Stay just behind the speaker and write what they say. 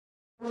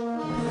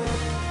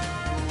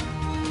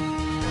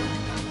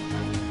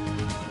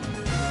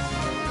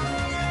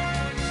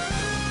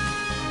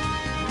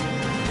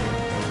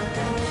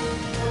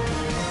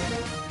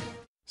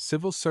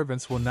civil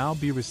servants will now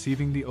be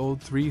receiving the old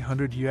 $300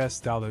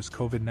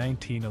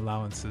 COVID-19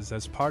 allowances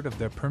as part of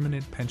their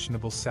permanent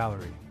pensionable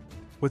salary,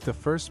 with the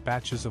first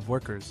batches of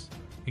workers,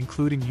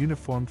 including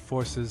uniformed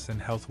forces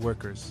and health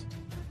workers,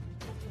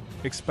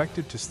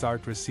 expected to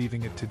start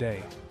receiving it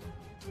today.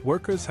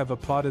 Workers have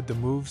applauded the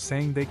move,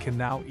 saying they can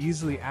now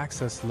easily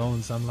access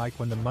loans unlike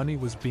when the money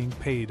was being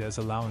paid as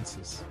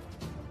allowances.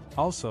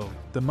 Also,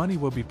 the money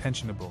will be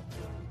pensionable,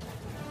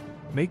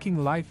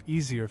 making life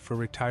easier for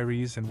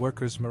retirees, and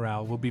workers'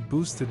 morale will be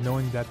boosted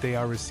knowing that they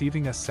are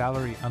receiving a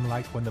salary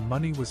unlike when the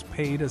money was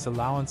paid as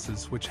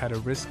allowances, which had a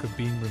risk of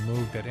being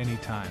removed at any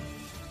time.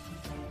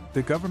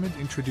 The government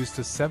introduced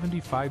a $75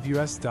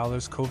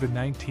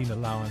 COVID-19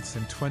 allowance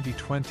in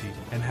 2020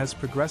 and has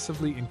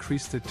progressively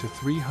increased it to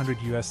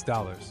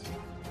 $300.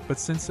 But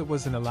since it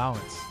was an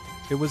allowance,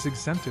 it was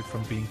exempted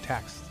from being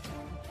taxed.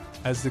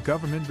 As the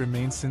government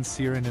remains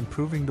sincere in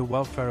improving the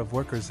welfare of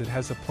workers, it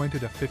has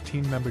appointed a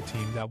 15-member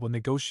team that will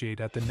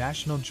negotiate at the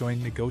National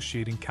Joint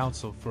Negotiating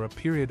Council for a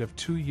period of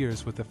 2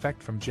 years with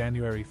effect from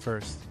January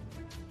 1,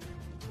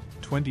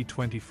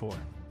 2024.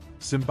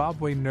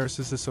 Zimbabwe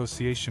Nurses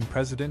Association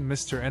President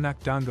Mr.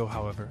 Mnangagwa,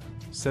 however,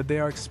 said they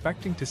are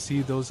expecting to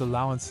see those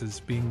allowances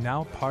being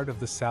now part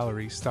of the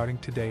salary starting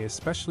today,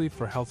 especially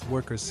for health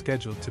workers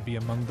scheduled to be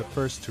among the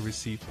first to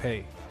receive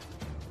pay.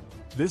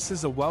 This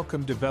is a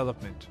welcome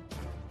development.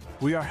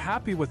 We are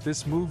happy with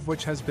this move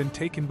which has been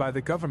taken by the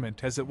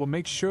government, as it will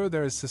make sure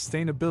there is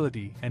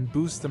sustainability and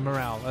boost the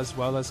morale as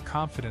well as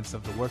confidence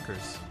of the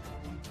workers.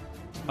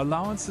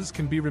 Allowances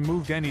can be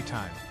removed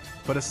anytime,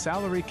 but a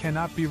salary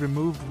cannot be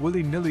removed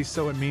willy-nilly,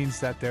 so it means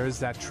that there is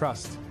that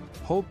trust,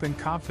 hope and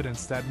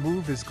confidence that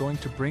move is going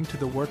to bring to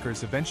the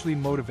workers, eventually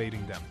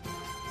motivating them,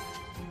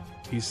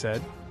 he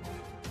said.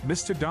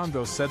 Mr.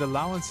 Dongo said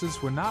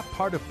allowances were not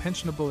part of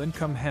pensionable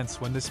income, hence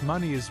when this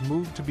money is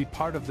moved to be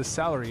part of the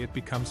salary it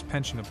becomes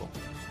pensionable.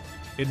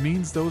 It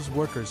means those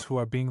workers who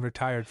are being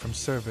retired from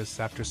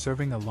service after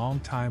serving a long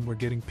time were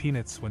getting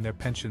peanuts when their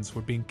pensions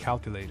were being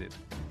calculated,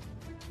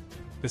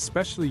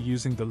 especially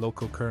using the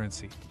local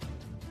currency.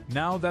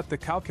 Now that the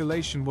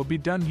calculation will be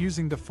done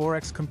using the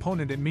Forex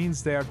component, it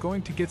means they are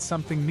going to get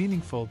something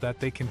meaningful that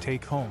they can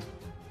take home.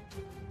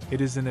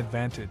 It is an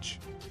advantage.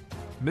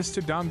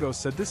 Mr. Dongo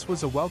said this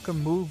was a welcome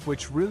move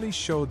which really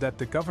showed that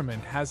the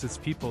government has its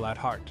people at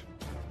heart.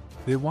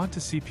 They want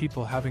to see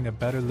people having a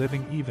better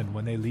living even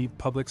when they leave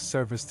public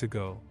service to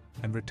go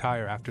and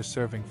retire after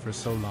serving for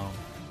so long.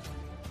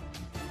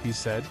 He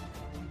said,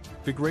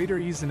 the greater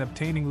ease in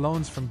obtaining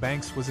loans from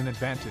banks was an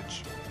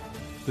advantage.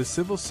 The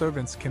civil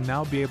servants can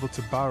now be able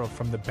to borrow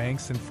from the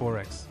banks and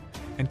Forex,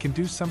 and can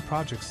do some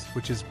projects,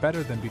 which is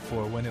better than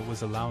before when it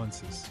was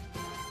allowances.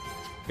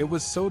 It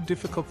was so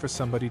difficult for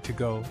somebody to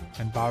go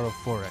and borrow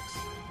Forex,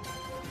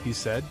 he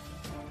said.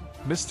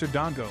 Mr.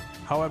 Dongo,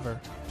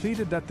 however,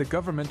 pleaded that the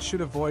government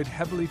should avoid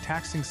heavily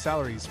taxing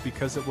salaries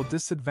because it will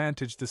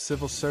disadvantage the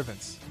civil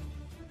servants.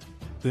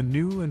 The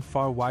new and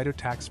far wider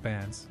tax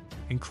bands,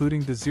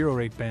 including the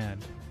zero-rate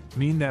band,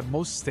 mean that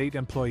most state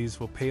employees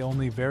will pay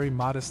only very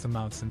modest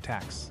amounts in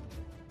tax.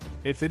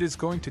 If it is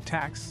going to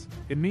tax,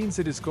 it means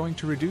it is going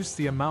to reduce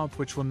the amount,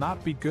 which will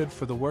not be good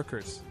for the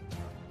workers.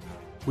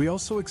 We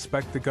also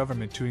expect the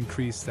government to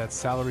increase that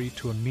salary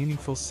to a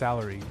meaningful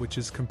salary which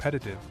is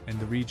competitive in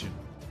the region.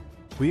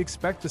 We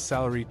expect the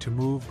salary to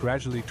move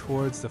gradually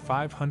towards the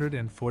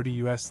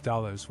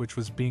 $540 which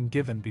was being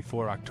given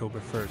before October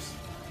 1st,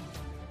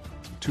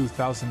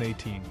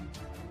 2018,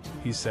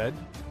 he said.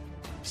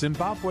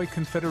 Zimbabwe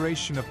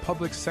Confederation of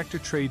Public Sector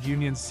Trade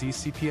Unions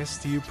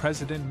ZCPSTU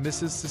President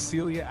Mrs.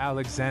 Cecilia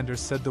Alexander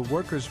said the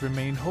workers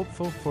remain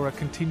hopeful for a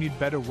continued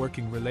better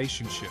working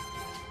relationship.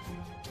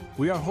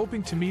 We are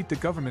hoping to meet the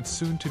government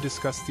soon to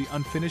discuss the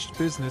unfinished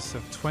business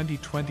of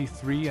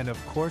 2023 and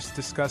of course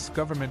discuss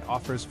government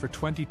offers for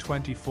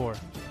 2024,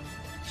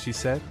 she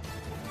said.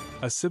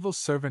 A civil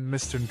servant,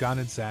 Mr.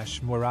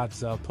 Mnangagwa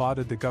Muradza,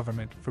 applauded the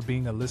government for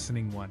being a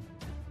listening one.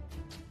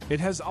 It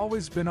has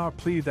always been our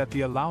plea that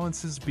the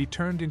allowances be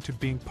turned into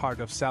being part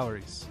of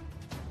salaries.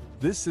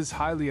 This is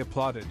highly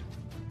applauded.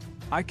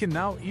 I can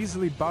now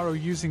easily borrow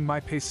using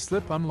my pay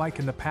slip, unlike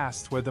in the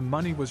past where the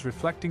money was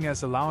reflecting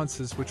as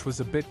allowances, which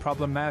was a bit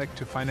problematic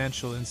to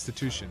financial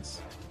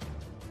institutions,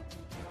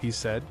 he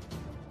said.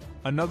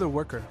 Another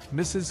worker,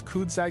 Mrs.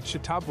 Kudzai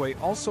Chitabwe,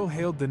 also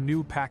hailed the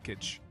new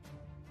package.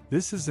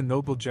 This is a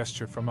noble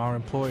gesture from our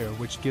employer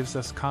which gives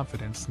us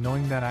confidence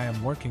knowing that I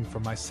am working for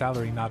my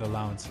salary, not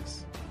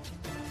allowances.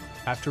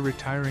 After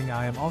retiring,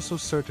 I am also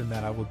certain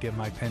that I will get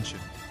my pension,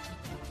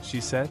 she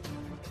said.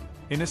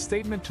 In a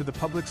statement to the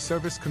Public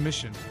Service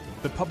Commission,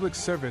 the Public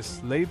Service,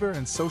 Labor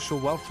and Social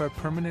Welfare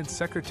Permanent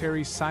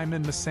Secretary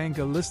Simon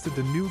Masanga listed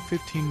the new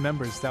 15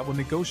 members that will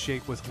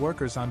negotiate with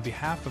workers on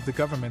behalf of the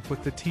government,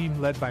 with the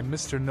team led by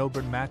Mr.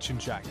 Nobert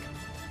Machinjak.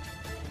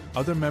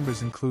 Other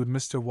members include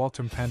Mr.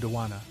 Walter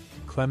Pandawana,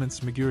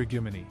 Clements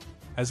Magurigumani,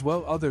 as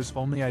well others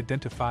only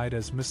identified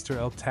as Mr.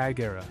 L.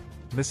 Tagara,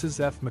 Mrs.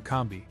 F.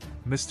 Makambi,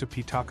 Mr.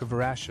 Pitaka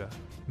Varasha,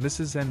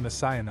 Mrs. N.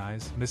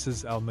 Masayanais,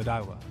 Mrs. L.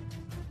 Madiwa,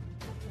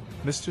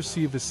 Mr.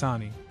 C.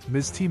 Visani,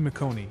 Ms. T.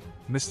 Makoni,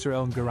 Mr.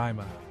 L.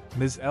 Ngaraima,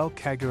 Ms. L.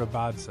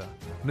 Kagarabadza,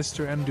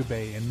 Mr. M.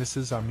 Dubey and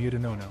Mrs. R.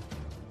 Mutanono.